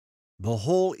The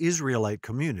whole Israelite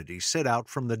community set out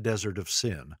from the desert of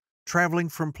Sin, traveling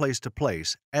from place to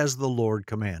place as the Lord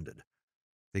commanded.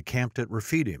 They camped at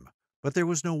Rephidim, but there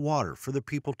was no water for the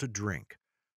people to drink.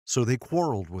 So they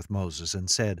quarreled with Moses and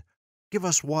said, "Give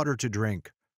us water to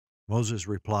drink." Moses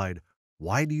replied,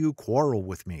 "Why do you quarrel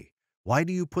with me? Why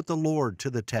do you put the Lord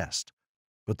to the test?"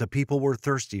 But the people were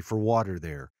thirsty for water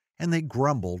there, and they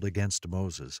grumbled against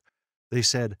Moses. They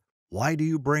said, "Why do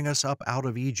you bring us up out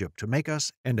of Egypt to make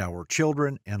us and our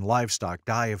children and livestock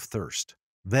die of thirst?"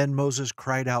 Then Moses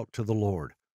cried out to the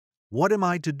Lord, "What am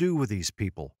I to do with these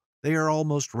people? They are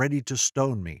almost ready to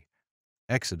stone me."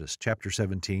 Exodus chapter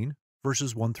 17,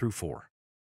 verses 1 through 4.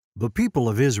 The people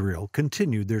of Israel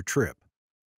continued their trip.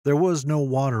 There was no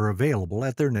water available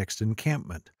at their next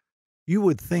encampment. You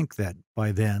would think that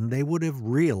by then they would have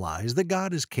realized that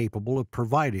God is capable of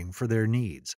providing for their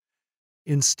needs.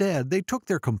 Instead, they took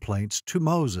their complaints to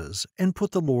Moses and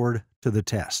put the Lord to the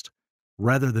test.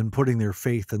 Rather than putting their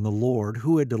faith in the Lord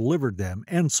who had delivered them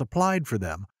and supplied for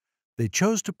them, they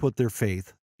chose to put their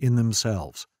faith in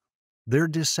themselves. Their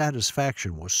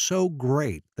dissatisfaction was so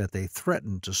great that they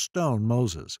threatened to stone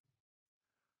Moses.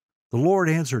 The Lord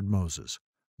answered Moses,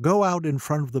 "Go out in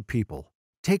front of the people.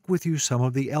 Take with you some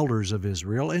of the elders of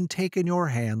Israel, and take in your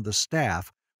hand the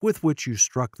staff with which you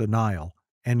struck the Nile,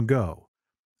 and go.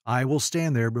 I will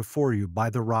stand there before you by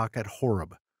the rock at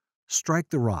Horeb. Strike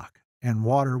the rock, and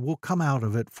water will come out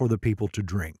of it for the people to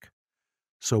drink."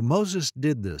 So Moses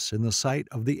did this in the sight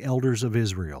of the elders of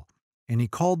Israel, and he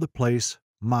called the place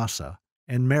Massah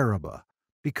and Meribah,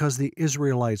 because the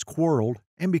Israelites quarreled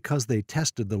and because they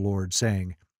tested the Lord,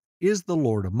 saying, "Is the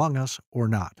Lord among us or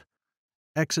not?"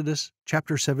 Exodus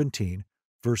chapter 17,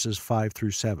 verses 5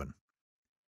 through 7.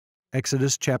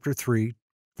 Exodus chapter 3,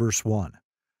 verse 1.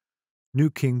 New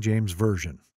King James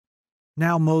Version.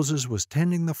 Now Moses was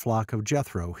tending the flock of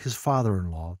Jethro, his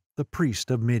father-in-law, the priest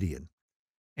of Midian.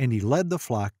 And he led the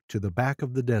flock to the back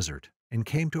of the desert, and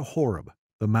came to Horeb,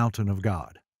 the mountain of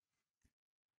God.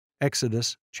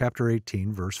 Exodus chapter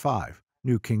 18, verse 5,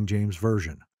 New King James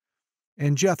Version.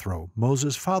 And Jethro,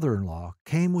 Moses' father-in-law,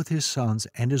 came with his sons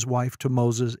and his wife to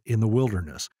Moses in the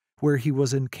wilderness, where he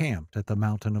was encamped at the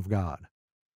mountain of God.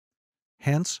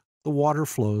 Hence the water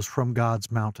flows from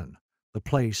God's mountain, the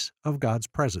place of God's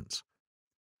presence.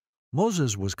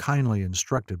 Moses was kindly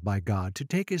instructed by God to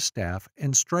take his staff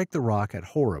and strike the rock at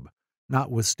Horeb,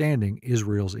 notwithstanding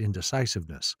Israel's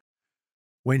indecisiveness.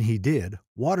 When he did,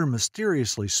 water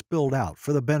mysteriously spilled out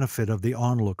for the benefit of the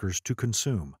onlookers to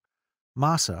consume.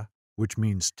 Massah, which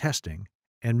means testing,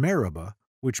 and Meribah,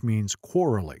 which means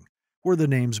quarreling, were the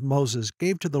names Moses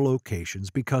gave to the locations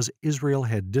because Israel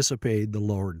had disobeyed the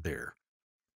Lord there.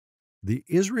 The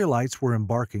Israelites were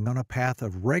embarking on a path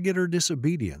of regular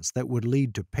disobedience that would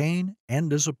lead to pain and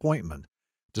disappointment,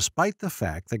 despite the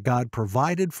fact that God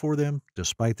provided for them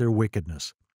despite their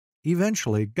wickedness.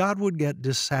 Eventually, God would get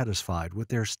dissatisfied with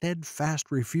their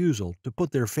steadfast refusal to put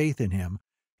their faith in Him,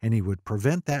 and He would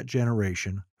prevent that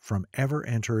generation from ever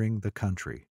entering the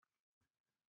country.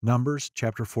 Numbers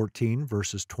chapter 14,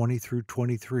 verses 20 through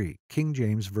 23, King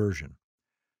James Version.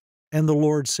 And the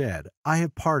Lord said, "I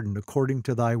have pardoned according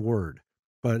to thy word.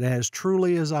 But as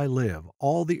truly as I live,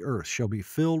 all the earth shall be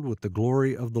filled with the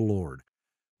glory of the Lord.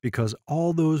 Because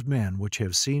all those men which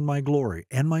have seen my glory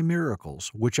and my miracles,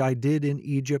 which I did in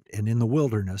Egypt and in the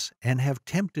wilderness, and have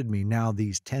tempted me now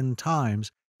these 10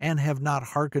 times, and have not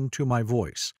hearkened to my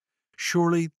voice,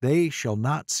 surely they shall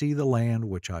not see the land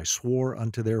which I swore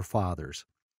unto their fathers,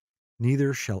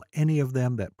 neither shall any of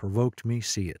them that provoked me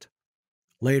see it."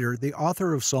 Later, the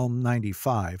author of Psalm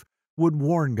 95 would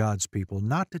warn God's people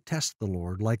not to test the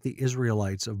Lord like the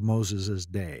Israelites of Moses'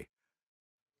 day.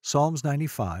 Psalms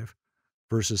 95,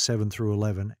 verses 7 through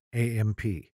 11,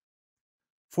 AMP.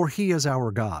 For He is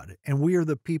our God, and we are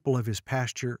the people of His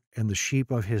pasture and the sheep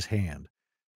of His hand.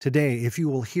 Today, if you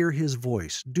will hear His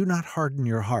voice, do not harden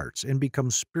your hearts and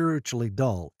become spiritually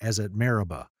dull as at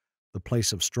Meribah, the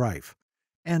place of strife,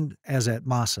 and as at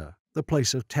Massah, the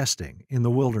place of testing in the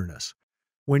wilderness.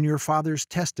 When your fathers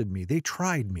tested me, they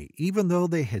tried me, even though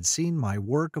they had seen my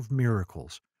work of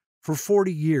miracles. For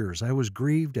 40 years I was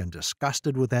grieved and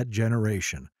disgusted with that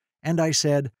generation. And I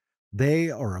said, "They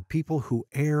are a people who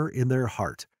err in their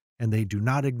heart, and they do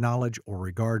not acknowledge or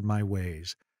regard my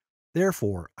ways."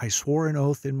 Therefore I swore an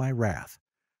oath in my wrath,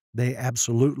 "They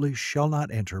absolutely shall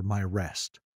not enter my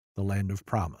rest," the land of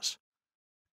promise.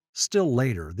 Still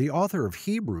later, the author of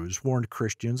Hebrews warned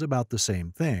Christians about the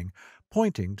same thing,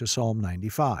 pointing to Psalm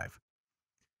 95.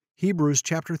 Hebrews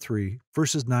chapter 3,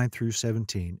 verses 9 through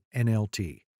 17,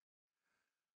 NLT.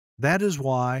 That is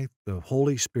why the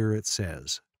Holy Spirit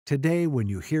says, "Today when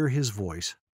you hear His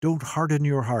voice, Don't harden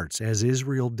your hearts as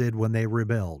Israel did when they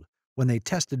rebelled, when they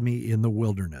tested me in the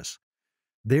wilderness.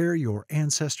 There your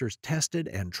ancestors tested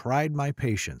and tried my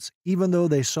patience, even though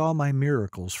they saw my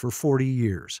miracles for 40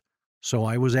 years. So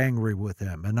I was angry with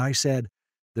them, and I said,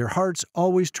 their hearts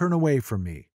always turn away from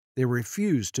me. They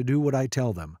refuse to do what I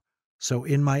tell them. So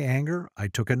in my anger I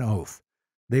took an oath.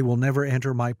 They will never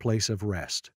enter my place of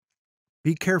rest.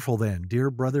 Be careful then,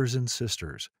 dear brothers and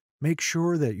sisters. Make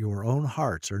sure that your own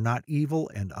hearts are not evil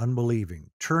and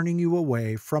unbelieving, turning you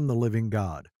away from the living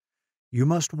God. You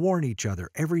must warn each other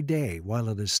every day while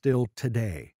it is still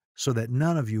today, so that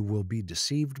none of you will be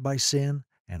deceived by sin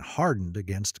and hardened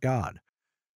against God.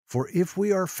 For if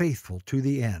we are faithful to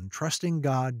the end, trusting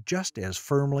God just as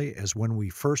firmly as when we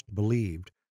first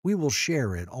believed, we will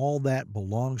share in all that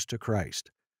belongs to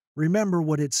Christ. Remember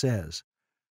what it says.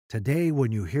 Today,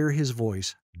 when you hear His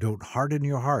voice, don't harden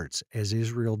your hearts as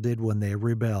Israel did when they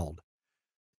rebelled.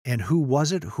 And who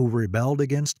was it who rebelled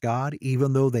against God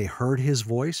even though they heard His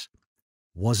voice?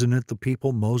 Wasn't it the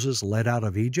people Moses led out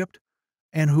of Egypt?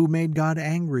 And who made God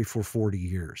angry for 40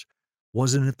 years?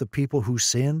 Wasn't it the people who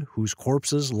sinned, whose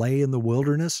corpses lay in the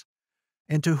wilderness?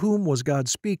 And to whom was God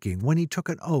speaking when He took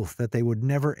an oath that they would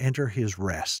never enter His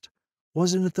rest?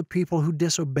 Wasn't it the people who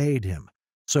disobeyed Him?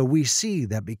 So we see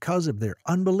that because of their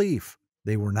unbelief,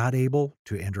 they were not able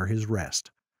to enter His rest.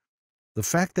 The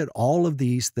fact that all of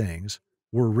these things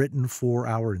were written for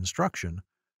our instruction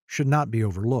should not be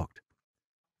overlooked.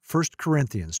 1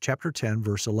 Corinthians chapter 10,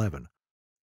 verse 11.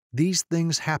 These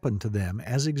things happened to them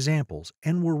as examples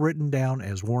and were written down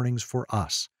as warnings for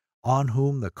us, on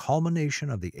whom the culmination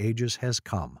of the ages has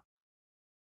come.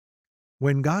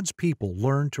 When God's people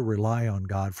learned to rely on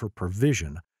God for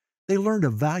provision, they learned a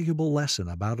valuable lesson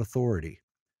about authority.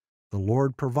 The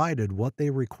Lord provided what they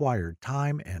required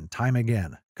time and time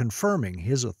again, confirming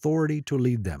His authority to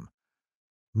lead them.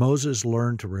 Moses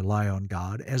learned to rely on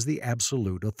God as the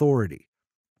absolute authority.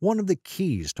 One of the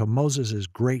keys to Moses'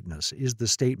 greatness is the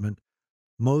statement,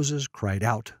 Moses cried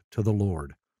out to the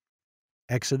Lord.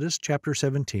 Exodus chapter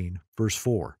 17, verse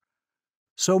 4.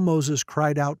 So Moses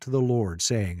cried out to the Lord,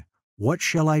 saying, What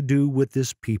shall I do with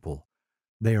this people?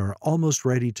 They are almost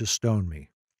ready to stone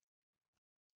me.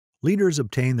 Leaders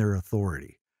obtain their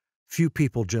authority. Few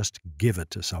people just give it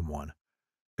to someone.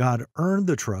 God earned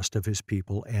the trust of His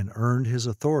people and earned His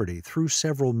authority through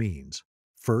several means.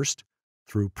 First,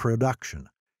 through production.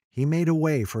 He made a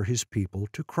way for His people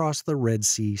to cross the Red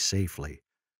Sea safely.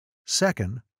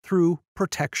 Second, through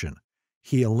protection.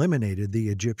 He eliminated the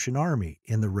Egyptian army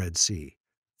in the Red Sea.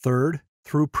 Third,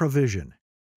 through provision.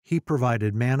 He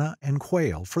provided manna and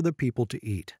quail for the people to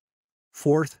eat.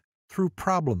 Fourth, through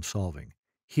problem solving.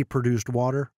 He produced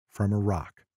water from a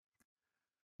rock.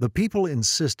 The people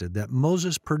insisted that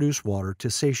Moses produce water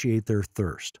to satiate their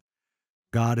thirst.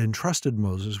 God entrusted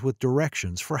Moses with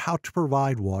directions for how to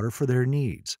provide water for their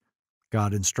needs.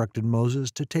 God instructed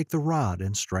Moses to take the rod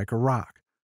and strike a rock.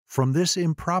 From this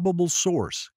improbable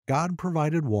source, God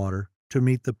provided water to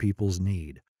meet the people's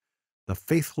need. The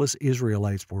faithless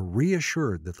Israelites were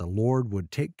reassured that the Lord would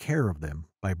take care of them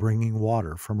by bringing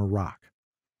water from a rock.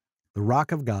 The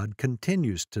rock of God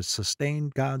continues to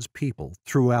sustain God's people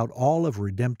throughout all of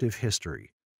redemptive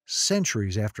history.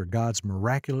 Centuries after God's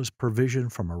miraculous provision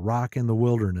from a rock in the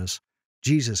wilderness,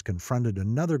 Jesus confronted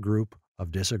another group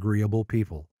of disagreeable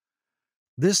people.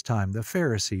 This time the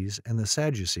Pharisees and the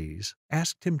Sadducees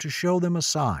asked Him to show them a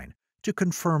sign to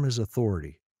confirm His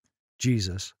authority.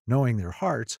 Jesus, knowing their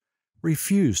hearts,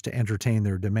 refused to entertain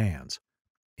their demands.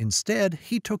 Instead,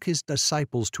 He took His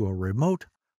disciples to a remote,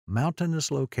 mountainous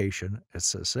location at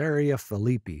Caesarea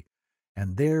Philippi,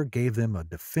 and there gave them a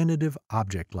definitive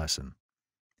object lesson.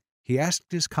 He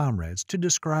asked His comrades to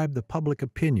describe the public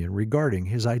opinion regarding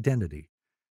His identity.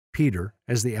 Peter,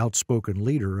 as the outspoken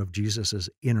leader of Jesus'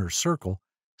 inner circle,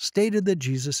 stated that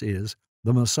Jesus is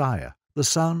the Messiah, the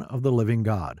Son of the living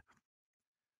God.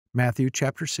 Matthew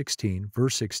chapter 16,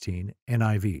 verse 16,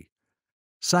 NIV.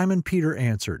 Simon Peter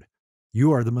answered,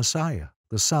 You are the Messiah,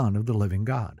 the Son of the living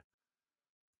God.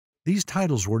 These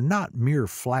titles were not mere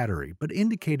flattery, but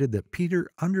indicated that Peter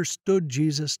understood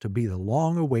Jesus to be the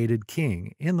long-awaited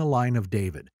king in the line of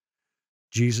David.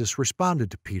 Jesus responded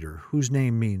to Peter, whose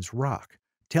name means rock,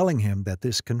 telling him that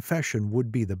this confession would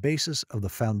be the basis of the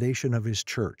foundation of His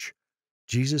church.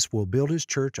 Jesus will build His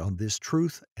church on this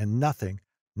truth, and nothing,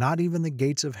 not even the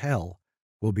gates of hell,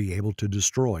 will be able to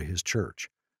destroy His church.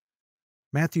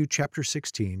 Matthew chapter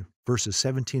 16, verses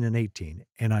 17 and 18,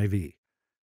 NIV.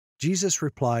 Jesus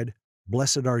replied,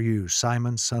 Blessed are you,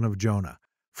 Simon, son of Jonah,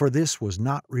 for this was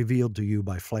not revealed to you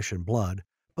by flesh and blood,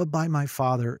 but by my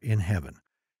Father in heaven.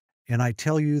 And I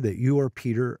tell you that you are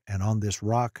Peter, and on this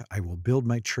rock I will build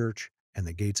my church, and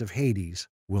the gates of Hades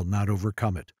will not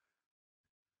overcome it.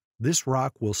 This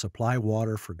rock will supply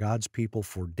water for God's people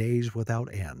for days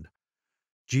without end.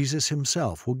 Jesus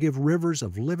himself will give rivers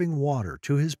of living water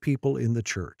to his people in the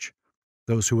church.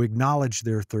 Those who acknowledge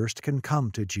their thirst can come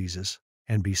to Jesus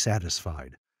and be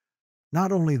satisfied.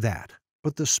 Not only that,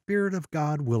 but the Spirit of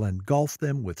God will engulf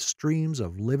them with streams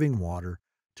of living water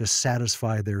to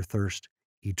satisfy their thirst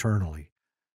eternally.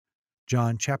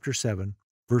 John chapter 7,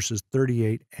 verses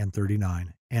 38 and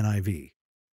 39, NIV.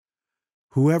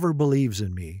 Whoever believes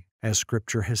in me, as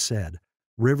Scripture has said,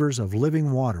 rivers of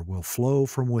living water will flow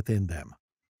from within them.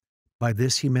 By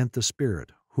this he meant the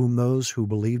Spirit, whom those who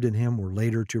believed in him were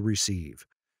later to receive.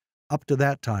 Up to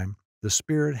that time, the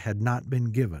Spirit had not been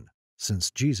given,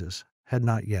 since Jesus had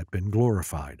not yet been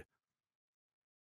glorified.